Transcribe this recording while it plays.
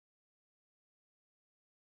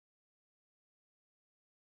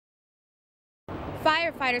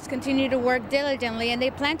Firefighters continue to work diligently and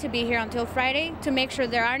they plan to be here until Friday to make sure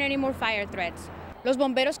there aren't any more fire threats. Los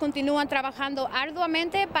bomberos continúan trabajando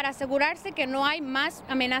arduamente para asegurarse que no hay más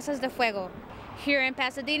amenazas de fuego. Here in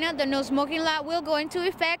Pasadena, the no smoking law will go into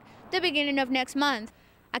effect the beginning of next month.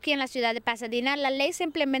 Aquí en la ciudad de Pasadena, la ley se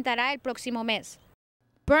implementará el próximo mes.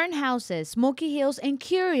 Burned houses, smoky hills, and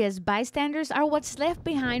curious bystanders are what's left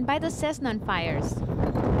behind by the Cessna fires.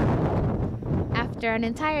 After an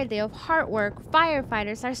entire day of hard work,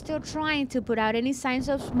 firefighters are still trying to put out any signs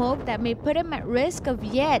of smoke that may put them at risk of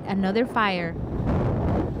yet another fire.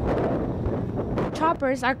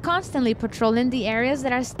 Choppers are constantly patrolling the areas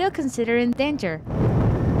that are still considered in danger.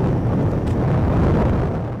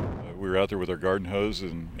 We were out there with our garden hose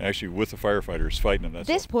and actually with the firefighters fighting them.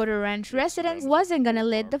 This Porter Ranch resident wasn't going to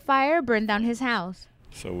let the fire burn down his house.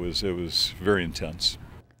 So it was very intense.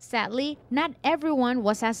 Sadly, not everyone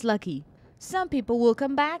was as lucky. Some people will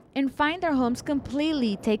come back and find their homes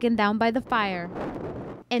completely taken down by the fire.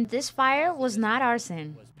 And this fire was not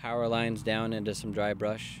arson. Power lines down into some dry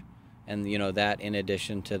brush, and that in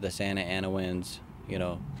addition to the Santa Ana winds,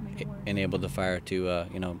 enabled the fire to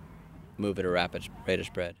move at a rapid rate of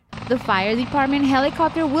spread. The fire department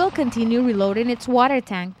helicopter will continue reloading its water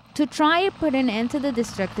tank to try and put an end to the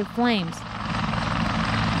destructive flames.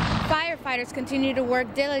 Firefighters continue to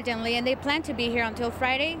work diligently and they plan to be here until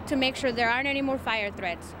Friday to make sure there aren't any more fire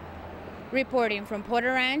threats. Reporting from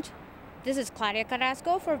Porter Ranch, this is Claudia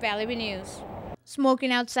Carrasco for Valley View News.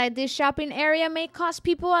 Smoking outside this shopping area may cost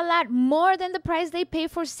people a lot more than the price they pay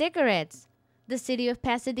for cigarettes. The city of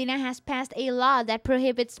Pasadena has passed a law that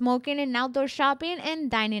prohibits smoking in outdoor shopping and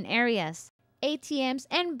dining areas. ATMs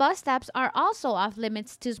and bus stops are also off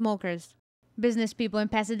limits to smokers. Business people in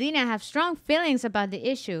Pasadena have strong feelings about the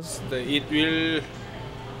issue. It will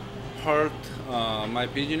hurt my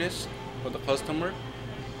business for the customer.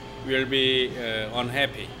 Will be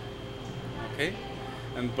unhappy. Okay,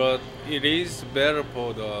 but it is better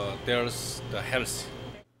for the health.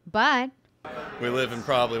 But we live in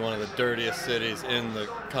probably one of the dirtiest cities in the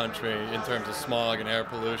country in terms of smog and air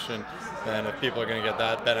pollution, and if people are going to get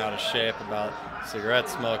that bent out of shape about cigarette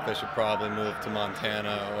smoke, they should probably move to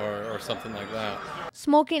Montana or something like that.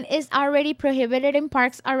 Smoking is already prohibited in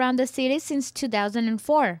parks around the city since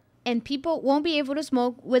 2004, and people won't be able to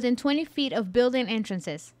smoke within 20 feet of building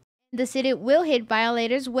entrances. The city will hit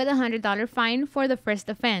violators with a $100 fine for the first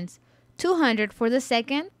offense, $200 for the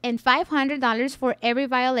second, and $500 for every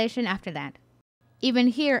violation after that. Even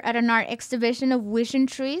here at an art exhibition of wishing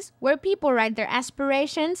trees, where people write their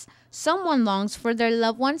aspirations, someone longs for their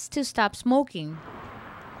loved ones to stop smoking.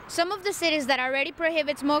 Some of the cities that already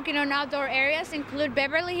prohibit smoking on outdoor areas include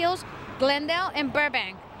Beverly Hills, Glendale, and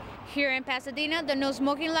Burbank. Here in Pasadena, the no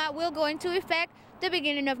smoking law will go into effect the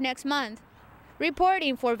beginning of next month.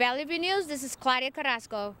 Reporting for Valley View News, this is Claudia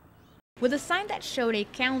Carrasco. With a sign that showed a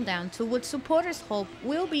countdown to what supporters hope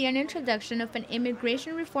will be an introduction of an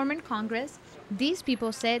immigration reform in Congress, these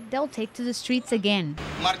people said they'll take to the streets again.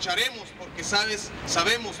 Marcharemos porque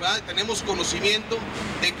sabemos, ¿verdad? Tenemos conocimiento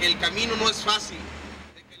de que el camino no es fácil.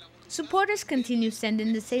 Supporters continue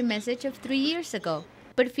sending the same message of 3 years ago,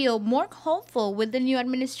 but feel more hopeful with the new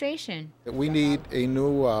administration. We need a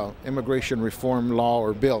new immigration reform law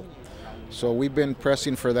or bill. So we've been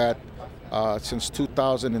pressing for that since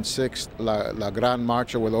 2006, La Gran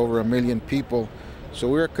Marcha with over 1 million people. So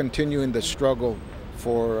we're continuing the struggle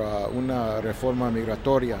for una reforma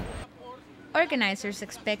migratoria. Organizers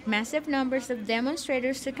expect massive numbers of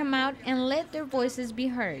demonstrators to come out and let their voices be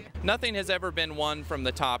heard. Nothing has ever been won from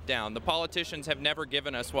the top down. The politicians have never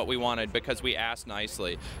given us what we wanted because we asked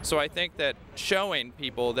nicely. So I think that showing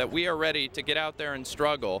people that we are ready to get out there and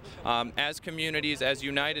struggle as communities, as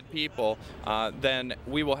united people, then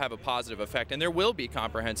we will have a positive effect, and there will be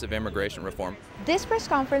comprehensive immigration reform. This press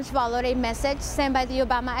conference followed a message sent by the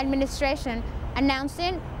Obama administration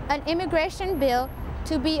announcing an immigration bill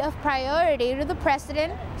to be of priority to the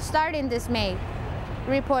president starting this May.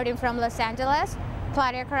 Reporting from Los Angeles,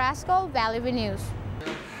 Claudia Carrasco, Valley View News.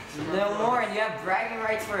 No more, and you have bragging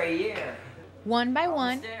rights for a year. One by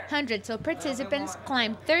one, hundreds of participants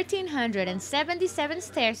climbed 1,377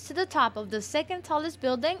 stairs to the top of the second tallest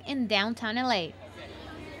building in downtown LA.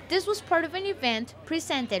 This was part of an event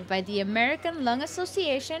presented by the American Lung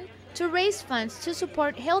Association to raise funds to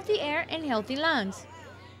support healthy air and healthy lungs.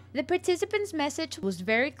 The participants' message was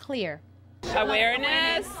very clear.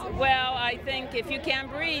 Awareness, well, I think if you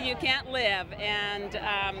can't breathe, you can't live, and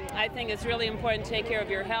I think it's really important to take care of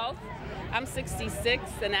your health. I'm 66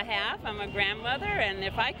 and a half, I'm a grandmother, and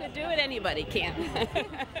if I could do it, anybody can.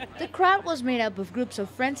 The crowd was made up of groups of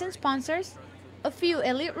friends and sponsors, a few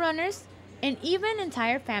elite runners, and even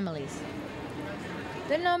entire families.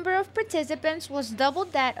 The number of participants was double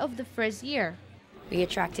that of the first year. We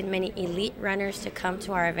attracted many elite runners to come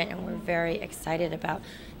to our event, and we're very excited about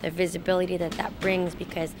the visibility that that brings,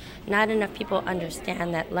 because not enough people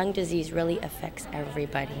understand that lung disease really affects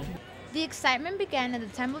everybody. The excitement began at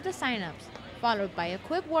the time of the sign-ups, followed by a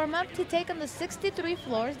quick warm-up to take on the 63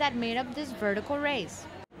 floors that made up this vertical race.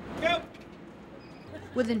 Go!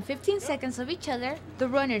 Within 15 seconds of each other, the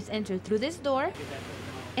runners entered through this door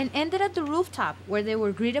and ended at the rooftop, where they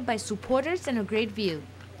were greeted by supporters and a great view.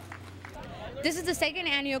 This is the second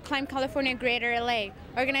annual Climb California Greater LA.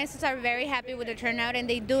 Organizers are very happy with the turnout, and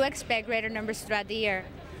they do expect greater numbers throughout the year.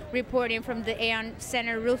 Reporting from the Aon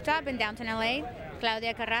Center rooftop in downtown LA,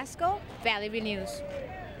 Claudia Carrasco, Valley View News.